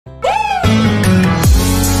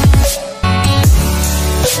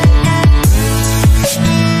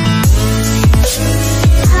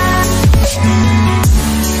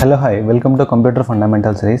Hello hi welcome to computer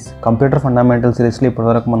fundamental series. Computer fundamental సిరీస్లో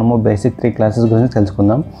ఇప్పటివరకు మనము బేసిక్ 3 క్లాసెస్ గురించి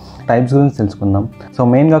తెలుసుకుందాం, టైప్స్ గురించి తెలుసుకుందాం. సో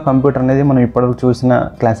మెయిన్గా కంప్యూటర్ అనేది మనం ఇప్పటివరకు చూసిన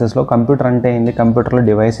క్లాసెస్లో కంప్యూటర్ అంటే ఏంటి, కంప్యూటర్లో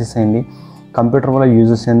డివైసెస్ ఏంటి, కంప్యూటర్ వల్ల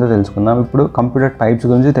యూజెస్ ఏంటో తెలుసుకుందాం. ఇప్పుడు కంప్యూటర్ టైప్స్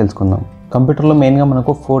గురించి తెలుసుకుందాం. కంప్యూటర్లో మెయిన్గా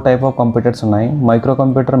మనకు 4 టైప్ ఆఫ్ కంప్యూటర్స్ ఉన్నాయి. Micro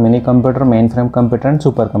computer, mini computer, main frame computer and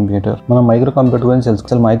super computer. మనం మైక్రో కంప్యూటర్ గురించి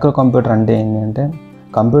తెలుసుకోవాలి. మైక్రో కంప్యూటర్ అంటే ఏంటంటే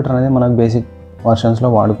కంప్యూటర్ అనేది మనకు బేసిక్ వర్షన్స్లో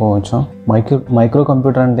వాడుకోవచ్చు. మైక్రో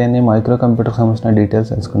కంప్యూటర్ అంటే ఏంటి, మైక్రో కంప్యూటర్కి సంబంధించిన డీటెయిల్స్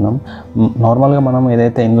తెలుసుకుందాం. నార్మల్గా మనం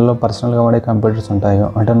ఏదైతే ఇందులో పర్సనల్గా వాడే కంప్యూటర్స్ ఉంటాయో,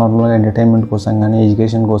 అంటే నార్మల్గా ఎంటర్టైన్మెంట్ కోసం కానీ,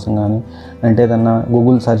 ఎడ్యుకేషన్ కోసం కానీ, అంటే ఏదన్నా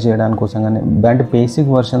గూగుల్ సెర్చ్ చేయడానికి కోసం కానీ, అంటే బేసిక్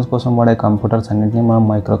వర్షన్స్ కోసం వాడే కంప్యూటర్స్ అన్నింటినీ మనం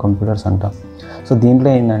మైక్రో కంప్యూటర్స్ అంటాం. సో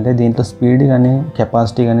దీంట్లో ఏంటంటే దీంట్లో స్పీడ్ కానీ,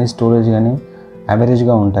 కెపాసిటీ కానీ, స్టోరేజ్ కానీ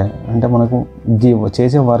యావరేజ్గా ఉంటాయి. అంటే మనకు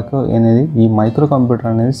చేసే వర్క్ అనేది ఈ మైక్రో కంప్యూటర్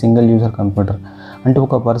అనేది సింగిల్ యూజర్ కంప్యూటర్. అంటే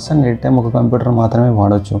ఒక పర్సన్ ఎట్ టైం ఒక కంప్యూటర్ మాత్రమే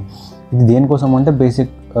వాడచ్చు. ఇది దేనికోసం అంటే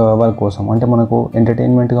బేసిక్ వర్క్ కోసం, అంటే మనకు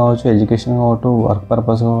ఎంటర్టైన్మెంట్ కావచ్చు, ఎడ్యుకేషన్ కావచ్చు, వర్క్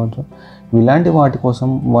పర్పస్ కావచ్చు, ఇలాంటి వాటి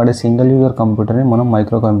కోసం వాడే సింగిల్ యూజర్ కంప్యూటర్ని మనం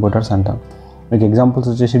మైక్రో కంప్యూటర్స్ అంటాం. మీకు ఎగ్జాంపుల్స్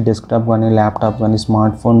వచ్చేసి డెస్క్టాప్ కానీ, ల్యాప్టాప్ కానీ,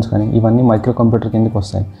 స్మార్ట్ ఫోన్స్ కానీ, ఇవన్నీ మైక్రో కంప్యూటర్ కిందకి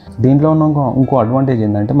వస్తాయి. దీంట్లో ఉన్న ఇంకో అడ్వాంటేజ్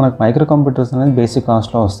ఏంటంటే మనకు మైక్రో కంప్యూటర్స్ అనేది బేసిక్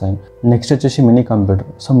కాస్ట్లో వస్తాయి. నెక్స్ట్ వచ్చేసి mini computer.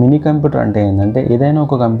 So mini computer అంటే ఏంటంటే ఏదైనా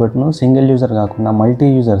ఒక కంప్యూటర్ను సింగిల్ యూజర్ కాకుండా మల్టీ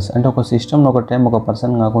యూజర్స్, అంటే ఒక సిస్టమ్ను ఒక టైం ఒక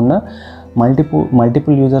పర్సన్ కాకుండా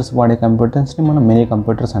మల్టిపుల్ యూజర్స్ వాడే కంప్యూటర్స్ని మనం మినీ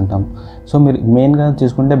కంప్యూటర్స్ అంటాం. సో మీరు మెయిన్గా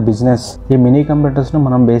చూసుకుంటే బిజినెస్, ఈ మినీ కంప్యూటర్స్ని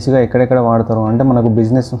మనం బేసిక్గా ఎక్కడెక్కడ వాడతారు అంటే మనకు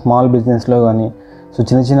స్మాల్ బిజినెస్లో కానీ, సో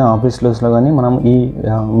చిన్న ఆఫీస్లో కానీ మనం ఈ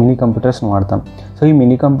మినీ కంప్యూటర్స్ని వాడతాం. సో ఈ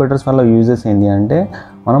మినీ కంప్యూటర్స్ వల్ల యూజెస్ ఏంటి అంటే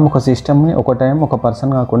మనం ఒక సిస్టమ్ని ఒక టైం ఒక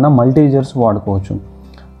పర్సన్ కాకుండా మల్టీ యూజర్స్ వాడుకోవచ్చు.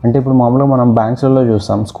 అంటే ఇప్పుడు మామూలుగా మనం బ్యాంక్స్లలో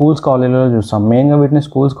చూస్తాం, స్కూల్స్ కాలేజీలో చూస్తాం. మెయిన్గా వీటిని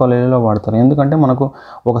స్కూల్స్ కాలేజీలో వాడతారు. ఎందుకంటే మనకు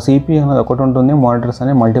ఒక సిపియూ అనేది ఒకటి ఉంటుంది, మానిటర్స్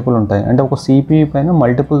అనేవి మల్టిపుల్ ఉంటాయి. అంటే ఒక సిపియూ పైన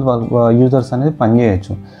మల్టిపుల్ యూజర్స్ అనేది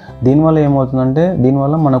పనిచేయచ్చు. దీనివల్ల ఏమవుతుందంటే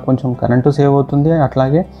దీనివల్ల మనకు కొంచెం కరెంటు సేవ్ అవుతుంది.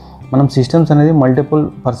 అట్లాగే మనం సిస్టమ్స్ అనేది మల్టిపుల్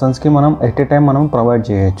పర్సన్స్కి మనం ఎట్ ఏ టైం మనం ప్రొవైడ్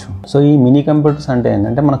చేయొచ్చు. సో ఈ మినీ కంప్యూటర్స్ అంటే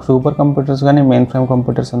ఏంటంటే మనకు సూపర్ కంప్యూటర్స్ కానీ, మెయిన్ ఫ్రేమ్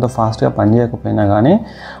కంప్యూటర్స్ అంత ఫాస్ట్గా పనిచేయకపోయినా కానీ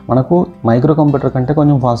మనకు మైక్రో కంప్యూటర్ కంటే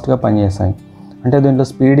కొంచెం ఫాస్ట్గా పనిచేస్తాయి. అంటే దీంట్లో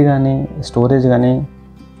స్పీడ్ కానీ, స్టోరేజ్ కానీ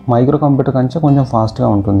మైక్రో కంప్యూటర్ కంటే కొంచెం ఫాస్ట్గా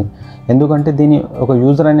ఉంటుంది. ఎందుకంటే దీని ఒక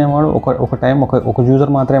యూజర్ అనేవాడు ఒక టైం ఒక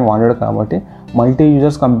యూజర్ మాత్రమే వాడాడు కాబట్టి మల్టీ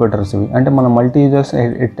యూజర్స్ కంప్యూటర్స్ ఇవి. అంటే మనం మల్టీ యూజర్స్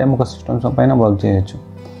ఎట్ టైం ఒక సిస్టమ్స్ పైన వర్క్ చేయొచ్చు.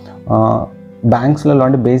 బ్యాంక్స్లలో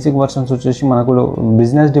అంటే బేసిక్ వర్షన్స్ వచ్చేసి మనకు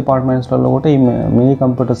బిజినెస్ డిపార్ట్మెంట్స్లలో కూడా ఈ మినీ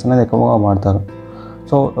కంప్యూటర్స్ అనేది ఎక్కువగా వాడతారు.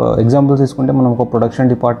 సో ఎగ్జాంపుల్ తీసుకుంటే మనం ఒక ప్రొడక్షన్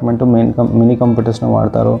డిపార్ట్మెంట్ మినీ కంప్యూటర్స్ని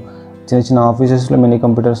వాడతారు. చిన్న ఆఫీసెస్లో మినీ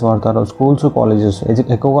కంప్యూటర్స్ వాడతారు. స్కూల్స్, కాలేజెస్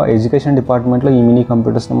ఎక్కువగా ఎడ్యుకేషన్ డిపార్ట్మెంట్లో ఈ మినీ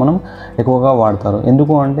కంప్యూటర్స్ని మనం ఎక్కువగా వాడతారు.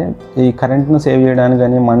 ఎందుకు అంటే ఈ కరెంట్ను సేవ్ చేయడానికి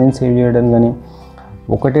కానీ, మనీని సేవ్ చేయడానికి కానీ,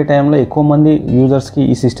 ఒకటే టైంలో ఎక్కువ మంది యూజర్స్కి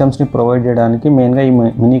ఈ సిస్టమ్స్ని ప్రొవైడ్ చేయడానికి మెయిన్గా ఈ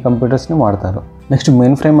మినీ కంప్యూటర్స్ని వాడతారు. నెక్స్ట్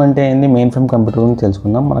మెయిన్ ఫ్రేమ్ అంటే ఏంది, మెయిన్ ఫ్రేమ్ కంప్యూటర్ గురించి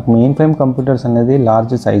తెలుసుకుందాం. మనకు మెయిన్ ఫ్రేమ్ కంప్యూటర్స్ అనేది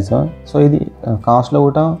లార్జ్ సైజు. సో ఇది కాస్ట్లో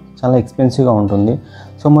కూడా చాలా ఎక్స్పెన్సివ్గా ఉంటుంది.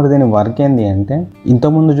 సో మరి దీని వర్క్ ఏంటి అంటే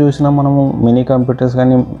ఇంతకుముందు చూసిన మనము మినీ కంప్యూటర్స్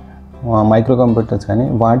కానీ, మైక్రో కంప్యూటర్స్ కానీ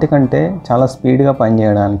వాటికంటే చాలా స్పీడ్గా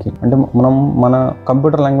పనిచేయడానికి, అంటే మనం మన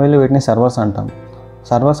కంప్యూటర్ లాంగ్వేజ్లో వీటిని సర్వర్స్ అంటాం.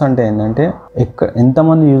 సర్వర్స్ అంటే ఏంటంటే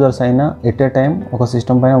ఎంతమంది యూజర్స్ అయినా ఎట్ ఏ టైం ఒక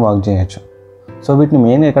సిస్టమ్ పైన వర్క్ చేయొచ్చు. సో వీటిని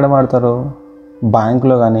మెయిన్గా ఎక్కడ వాడతారు,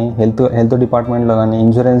 బ్యాంకులో కానీ, హెల్త్ డిపార్ట్మెంట్లో కానీ,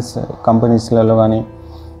 ఇన్సూరెన్స్ కంపెనీస్లలో కానీ,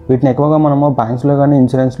 వీటిని ఎక్కువగా మనము బ్యాంక్స్లో కానీ,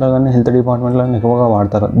 ఇన్సూరెన్స్లో కానీ, హెల్త్ డిపార్ట్మెంట్లో కానీ ఎక్కువగా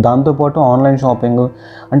వాడతారు. దాంతోపాటు ఆన్లైన్ షాపింగ్,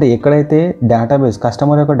 అంటే ఎక్కడైతే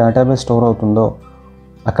కస్టమర్ యొక్క డేటాబేస్ స్టోర్ అవుతుందో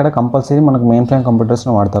అక్కడ కంపల్సరీ మనకు మెయిన్ ఫ్రేమ్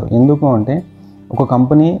కంప్యూటర్స్ని వాడతారు. ఎందుకు అంటే ఒక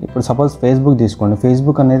కంపెనీ, ఇప్పుడు సపోజ్ ఫేస్బుక్ తీసుకోండి.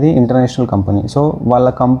 ఫేస్బుక్ అనేది ఇంటర్నేషనల్ కంపెనీ. సో వాళ్ళ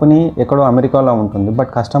కంపెనీ ఎక్కడో అమెరికాలో ఉంటుంది, బట్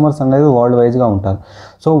కస్టమర్స్ అనేది వరల్డ్ వైజ్గా ఉంటారు.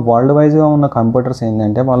 సో వరల్డ్ వైజ్గా ఉన్న కంప్యూటర్స్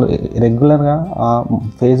ఏంటంటే వాళ్ళు రెగ్యులర్గా ఆ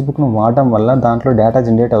ఫేస్బుక్ను వాడటం వల్ల దాంట్లో డేటా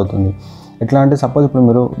జనరేట్ అవుతుంది. ఎట్లా అంటే సపోజ్ ఇప్పుడు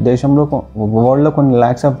మీరు దేశంలో వరల్డ్లో కొన్ని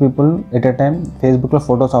lakhs of people at a time ఫేస్బుక్లో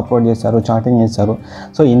ఫొటోస్ అప్లోడ్ చేస్తారు, చాటింగ్ చేస్తారు.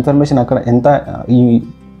 సో ఇన్ఫర్మేషన్ అక్కడ ఈ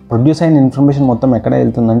ప్రొడ్యూస్ అయిన ఇన్ఫర్మేషన్ మొత్తం ఎక్కడ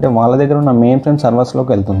వెళ్తుందంటే వాళ్ళ దగ్గర ఉన్న మెయిన్ ఫ్రేమ్ సర్వర్స్లోకి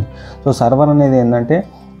వెళ్తుంది. సో సర్వర్ అనేది ఏంటంటే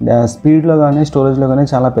స్పీడ్లో కానీ, స్టోరేజ్లో కానీ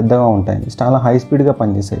చాలా పెద్దగా ఉంటాయి, చాలా హై స్పీడ్గా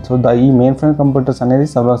పనిచేస్తాయి. సో ఈ మెయిన్ ఫ్రేమ్ కంప్యూటర్స్ అనేది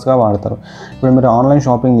సర్వర్స్గా వాడతారు. ఇప్పుడు మీరు ఆన్లైన్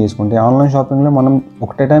షాపింగ్ తీసుకుంటే, ఆన్లైన్ షాపింగ్లో మనం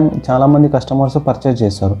ఒకటే టైం చాలామంది కస్టమర్స్ పర్చేజ్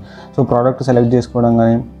చేస్తారు. సో ప్రోడక్ట్ సెలెక్ట్ చేసుకోవడం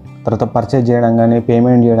కానీ, తర్వాత పర్చేజ్ చేయడం కానీ,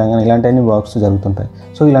 పేమెంట్ చేయడం కానీ, ఇలాంటివన్నీ వర్క్స్ జరుగుతుంటాయి.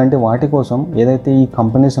 సో ఇలాంటి వాటి కోసం ఏదైతే ఈ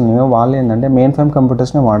కంపెనీస్ ఉన్నాయో వాళ్ళు ఏంటంటే మెయిన్ ఫ్రేమ్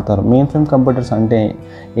కంప్యూటర్స్ని వాడతారు. మెయిన్ ఫ్రేమ్ కంప్యూటర్స్ అంటే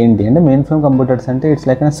ఏంటి అంటే మెయిన్ ఫ్రేమ్ కంప్యూటర్స్ అంటే ఇట్స్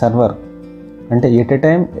లైక్ ఎ సర్వర్. అంటే ఎట్ ఏ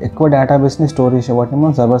టైం ఎక్కువ డేటాబేస్ని స్టోర్ చేసే వాటిని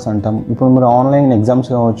మనం సర్వర్స్ అంటాం. ఇప్పుడు మీరు ఆన్లైన్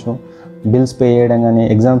ఎగ్జామ్స్ కావచ్చు, బిల్స్ పే చేయడం కానీ,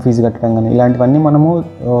 ఎగ్జామ్ ఫీజు కట్టడం కానీ, ఇలాంటివన్నీ మనము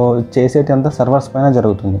చేసేటంత సర్వర్స్ పైన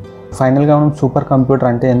జరుగుతుంది. ఫైనల్గా మనం సూపర్ కంప్యూటర్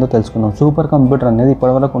అంటే ఏందో తెలుసుకుందాం. సూపర్ కంప్యూటర్ అనేది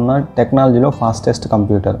ఇప్పటివరకు ఉన్న టెక్నాలజీలో ఫాస్టెస్ట్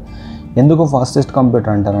కంప్యూటర్. ఎందుకు ఫాస్టెస్ట్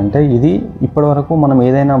కంప్యూటర్ అంటారంటే, ఇది ఇప్పటివరకు మనం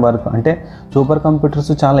ఏదైనా వర్క్ అంటే సూపర్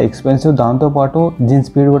కంప్యూటర్స్ చాలా ఎక్స్పెన్సివ్, దాంతోపాటు దీని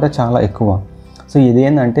స్పీడ్ కూడా చాలా ఎక్కువ. సో ఇది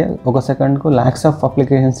ఏంటంటే ఒక సెకండ్కు ల్యాక్స్ ఆఫ్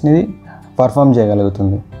అప్లికేషన్స్ని పర్ఫామ్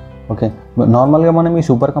చేయగలుగుతుంది. ఓకే, నార్మల్గా మనం ఈ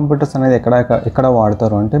సూపర్ కంప్యూటర్స్ అనేది ఎక్కడ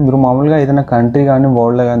వాడతారు అంటే, మీరు మామూలుగా ఏదైనా కంట్రీ కానీ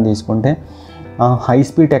వరల్డ్లో కానీ తీసుకుంటే హై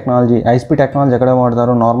స్పీడ్ టెక్నాలజీ ఎక్కడ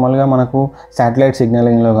వాడతారు? నార్మల్గా మనకు శాటిలైట్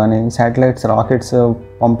సిగ్నలింగ్లో కానీ, శాటిలైట్స్ రాకెట్స్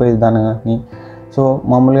పంపేదాన్ని కానీ, సో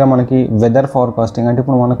మామూలుగా మనకి వెదర్ ఫోర్కాస్టింగ్ అంటే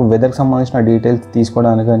ఇప్పుడు మనకు వెదర్కి సంబంధించిన డీటెయిల్స్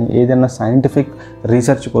తీసుకోవడానికి కానీ, ఏదైనా సైంటిఫిక్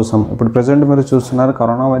రీసెర్చ్ కోసం, ఇప్పుడు ప్రజెంట్ మీరు చూస్తున్నారు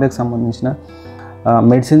కరోనా వైరస్కి సంబంధించిన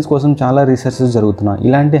మెడిసిన్స్ కోసం చాలా రీసెర్చెస్ జరుగుతున్నాయి.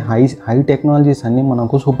 ఇలాంటి హై టెక్నాలజీస్ అన్నీ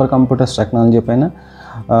మనకు సూపర్ కంప్యూటర్స్ టెక్నాలజీ పైన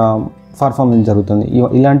పర్ఫార్మెన్స్ జరుగుతుంది.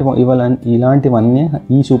 ఇలాంటివన్నీ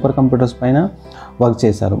ఈ సూపర్ కంప్యూటర్స్ పైన వర్క్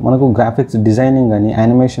చేశారు. మనకు గ్రాఫిక్స్ డిజైనింగ్ కానీ,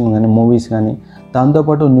 యానిమేషన్ కానీ, మూవీస్ కానీ,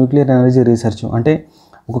 దాంతోపాటు న్యూక్లియర్ ఎనర్జీ రీసెర్చ్ అంటే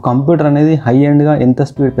ఒక కంప్యూటర్ అనేది హై ఎండ్గా ఎంత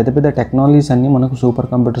స్పీడ్, పెద్ద టెక్నాలజీస్ అన్నీ మనకు సూపర్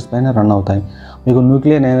కంప్యూటర్స్ పైన రన్ అవుతాయి. మీకు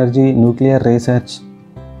న్యూక్లియర్ ఎనర్జీ, న్యూక్లియర్ రీసెర్చ్,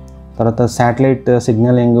 తర్వాత శాటిలైట్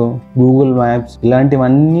సిగ్నలింగ్, గూగుల్ మ్యాప్స్,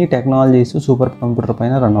 ఇలాంటివన్నీ టెక్నాలజీస్ సూపర్ కంప్యూటర్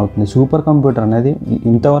పైన రన్ అవుతుంది. సూపర్ కంప్యూటర్ అనేది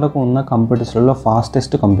ఇంతవరకు ఉన్న కంప్యూటర్స్లలో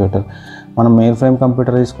ఫాస్టెస్ట్ కంప్యూటర్. మనం మెయిన్ఫ్రేమ్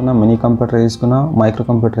కంప్యూటర్ తీసుకున్నా, మినీ కంప్యూటర్ తీసుకున్నా, మైక్రో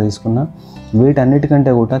కంప్యూటర్ తీసుకున్నా,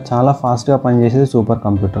 వీటన్నిటికంటే కూడా చాలా ఫాస్ట్గా పనిచేసేది సూపర్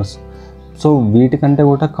కంప్యూటర్స్. సో వీటికంటే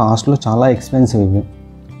కూడా కాస్ట్లో చాలా ఎక్స్పెన్సివ్ ఇవి.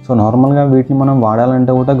 సో నార్మల్గా వీటిని మనం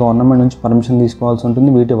వాడాలంటే కూడా గవర్నమెంట్ నుంచి పర్మిషన్ తీసుకోవాల్సి ఉంటుంది.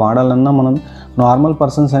 వీటి వాడాలన్నా మనం నార్మల్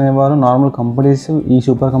పర్సన్స్ అనేవారు, నార్మల్ కంపెనీస్ ఈ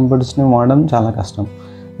సూపర్ కంప్యూటర్స్ని వాడడం చాలా కష్టం.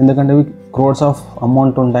 ఎందుకంటే ఇవి క్రోడ్స్ ఆఫ్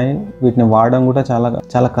అమౌంట్ ఉంటాయి, వీటిని వాడడం కూడా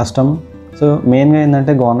చాలా కష్టం. సో మెయిన్గా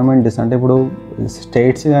ఏంటంటే గవర్నమెంట్ అంటే ఇప్పుడు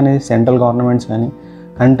స్టేట్స్ కానీ, సెంట్రల్ గవర్నమెంట్స్ కానీ,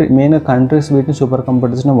 మెయిన్గా కంట్రీస్ వీటిని సూపర్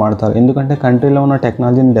కంప్యూటర్స్ని వాడతారు. ఎందుకంటే కంట్రీలో ఉన్న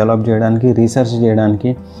టెక్నాలజీని డెవలప్ చేయడానికి, రీసెర్చ్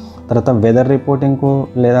చేయడానికి, తర్వాత వెదర్ రిపోర్టింగ్కు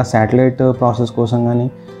లేదా శాటిలైట్ ప్రాసెస్ కోసం కానీ,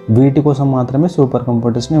 వీటి కోసం మాత్రమే సూపర్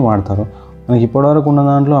కంప్యూటర్స్ని వాడతారు. మనకి ఇప్పటివరకు ఉన్న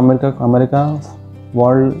దాంట్లో America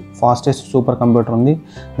world fastest super computer ఉంది.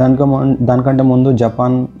 దానికంటే ముందు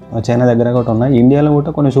జపాన్, చైనా దగ్గర కూడా ఉన్నాయి. ఇండియాలో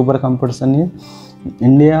కూడా కొన్ని సూపర్ కంప్యూటర్స్ అన్ని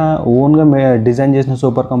ఇండియా ఓన్గా డిజైన్ చేసిన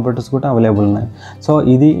సూపర్ కంప్యూటర్స్ కూడా అవైలబుల్ ఉన్నాయి. సో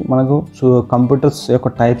ఇది మనకు కంప్యూటర్స్ యొక్క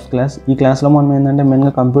టైప్స్ క్లాస్. ఈ క్లాస్లో మనం ఏంటంటే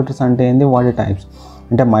మెయిన్గా కంప్యూటర్స్ అంటే ఏంది, వాటి టైప్స్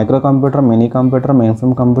అంటే micro computer, mini computer,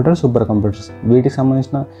 mainframe computer, super computers, వీటికి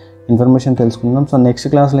సంబంధించిన ఇన్ఫర్మేషన్ తెలుసుకుందాం. సో నెక్స్ట్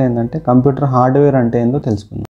క్లాస్లో ఏంటంటే కంప్యూటర్ హార్డ్వేర్ అంటే ఏందో తెలుసుకుందాం.